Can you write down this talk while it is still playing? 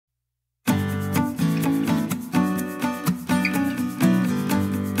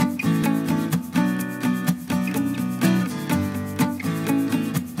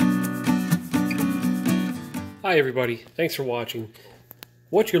Hi everybody, thanks for watching.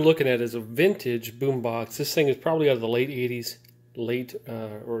 What you're looking at is a vintage boombox. This thing is probably out of the late 80s,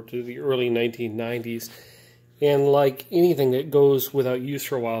 or to the early 1990s. And like anything that goes without use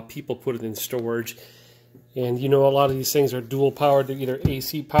for a while, people put it in storage. And you know, a lot of these things are dual powered. They're either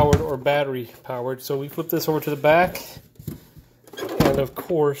AC powered or battery powered. So we flip this over to the back. And of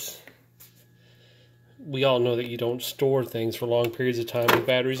course, we all know that you don't store things for long periods of time with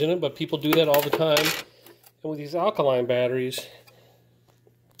batteries in it, but people do that all the time. And with these alkaline batteries,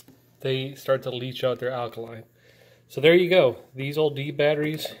 they start to leach out their alkaline. So there you go. These old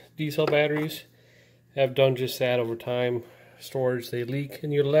D-cell batteries, have done just that over time. Storage, they leak,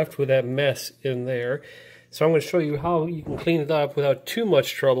 and you're left with that mess in there. So I'm going to show you how you can clean it up without too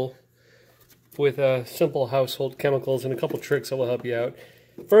much trouble with simple household chemicals and a couple tricks that will help you out.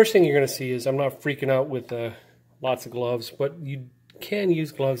 First thing you're going to see is I'm not freaking out with lots of gloves, but you can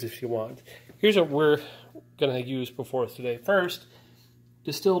use gloves if you want. Here's what we're going to use before us today. First,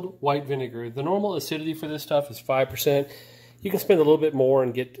 distilled white vinegar. The normal acidity for this stuff is 5%. You can spend a little bit more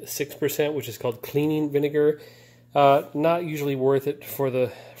and get 6%, which is called cleaning vinegar. Not usually worth it for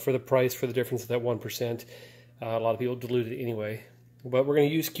the price, for the difference of that 1%. A lot of people dilute it anyway. But we're going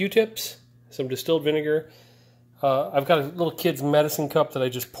to use Q-tips, some distilled vinegar. I've got a little kid's medicine cup that I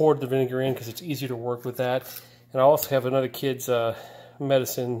just poured the vinegar in because it's easier to work with that. And I also have another kid's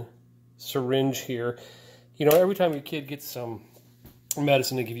medicine syringe here. You know, every time your kid gets some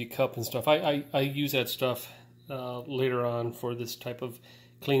medicine, they give you a cup and stuff. I use that stuff later on for this type of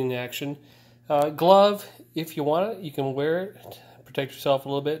cleaning action. Glove, if you want it, you can wear it, protect yourself a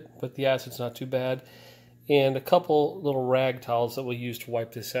little bit, but the acid's not too bad. And a couple little rag towels that we'll use to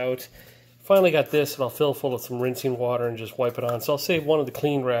wipe this out. Finally got this, and I'll fill full of some rinsing water and just wipe it on. So I'll save one of the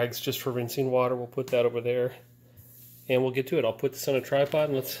clean rags just for rinsing water. We'll put that over there, and we'll get to it. I'll put this on a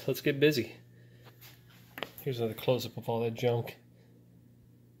tripod, and let's get busy. Here's another close-up of all that junk.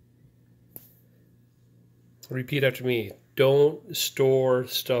 Repeat after me. Don't store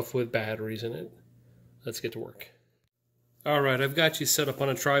stuff with batteries in it. Let's get to work. Alright, I've got you set up on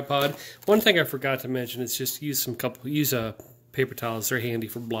a tripod. One thing I forgot to mention is just use paper towels. They're handy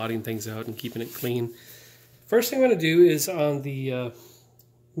for blotting things out and keeping it clean. First thing I'm going to do is on the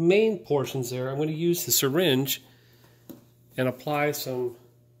main portions there, I'm going to use the syringe and apply some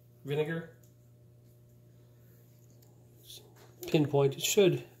vinegar. Pinpoint. It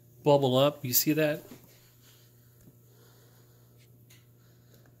should bubble up. You see that?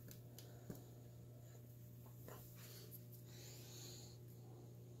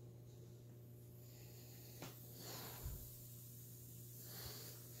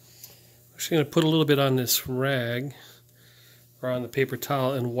 I'm just going to put a little bit on this rag or on the paper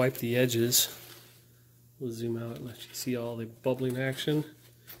towel and wipe the edges. We'll zoom out and let you see all the bubbling action.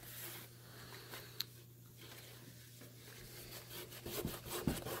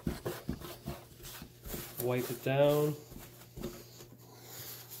 Wipe it down.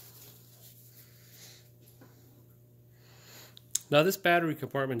 Now this battery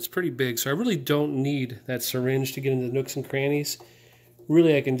compartment is pretty big, so I really don't need that syringe to get into the nooks and crannies.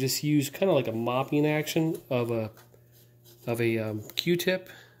 Really, I can just use kind of like a mopping action of a Q-tip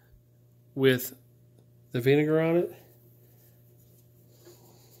with the vinegar on it.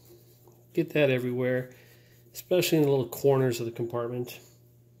 Get that everywhere, especially in the little corners of the compartment.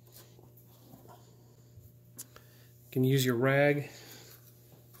 You can use your rag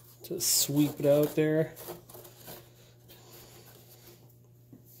to sweep it out there.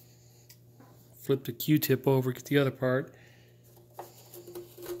 Flip the Q-tip over, get the other part.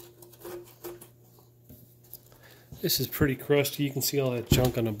 This is pretty crusty. You can see all that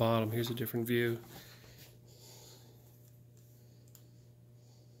junk on the bottom. Here's a different view.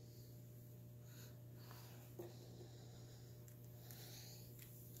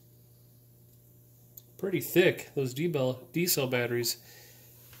 Pretty thick. Those D-cell batteries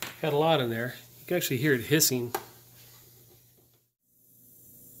had a lot in there. You can actually hear it hissing.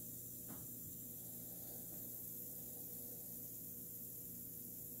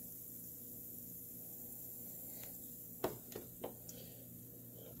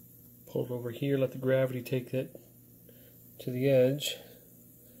 Pull it over here, let the gravity take it to the edge.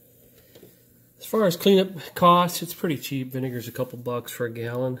 As far as cleanup costs, it's pretty cheap. Vinegar's a couple bucks for a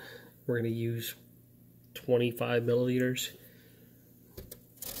gallon. We're going to use 25 milliliters.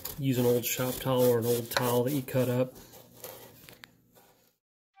 Use an old shop towel or an old towel that you cut up.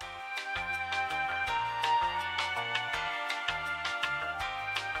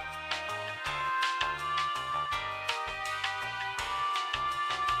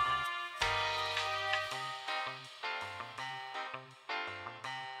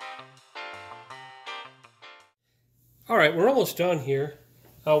 All right, we're almost done here.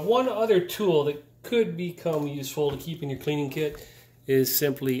 One other tool that could become useful to keep in your cleaning kit is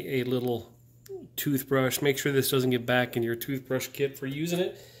simply a little toothbrush. Make sure this doesn't get back in your toothbrush kit for using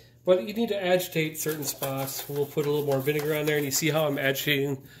it. But you need to agitate certain spots. We'll put a little more vinegar on there, and you see how I'm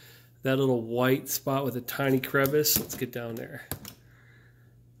agitating that little white spot with a tiny crevice? Let's get down there.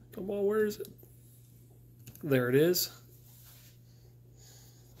 Come on, where is it? There it is.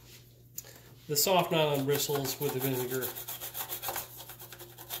 The soft nylon bristles with the vinegar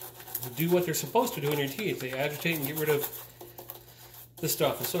do what they're supposed to do in your teeth. They agitate and get rid of the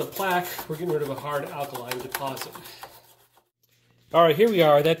stuff. Instead of plaque, we're getting rid of a hard alkaline deposit. All right, here we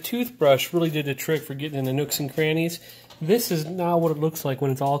are. That toothbrush really did the trick for getting in the nooks and crannies. This is now what it looks like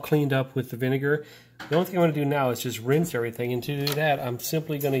when it's all cleaned up with the vinegar. The only thing I'm going to do now is just rinse everything, and to do that, I'm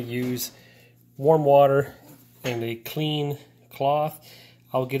simply going to use warm water and a clean cloth.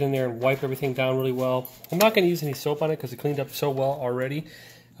 I'll get in there and wipe everything down really well. I'm not going to use any soap on it because it cleaned up so well already.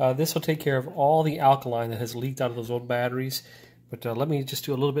 This will take care of all the alkaline that has leaked out of those old batteries. But let me just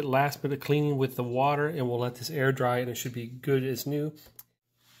do a little bit last bit of cleaning with the water, and we'll let this air dry, and it should be good as new.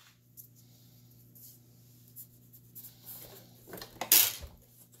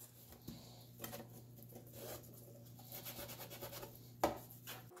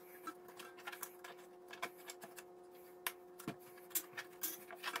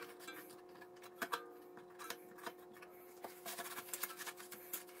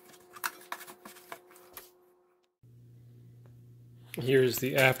 Here's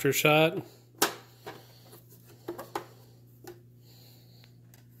the after shot.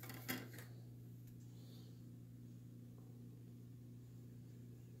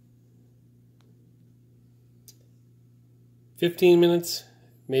 $15 minutes,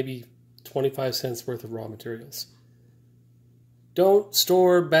 maybe 25 cents worth of raw materials. Don't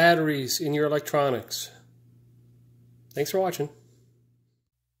store batteries in your electronics. Thanks for watching.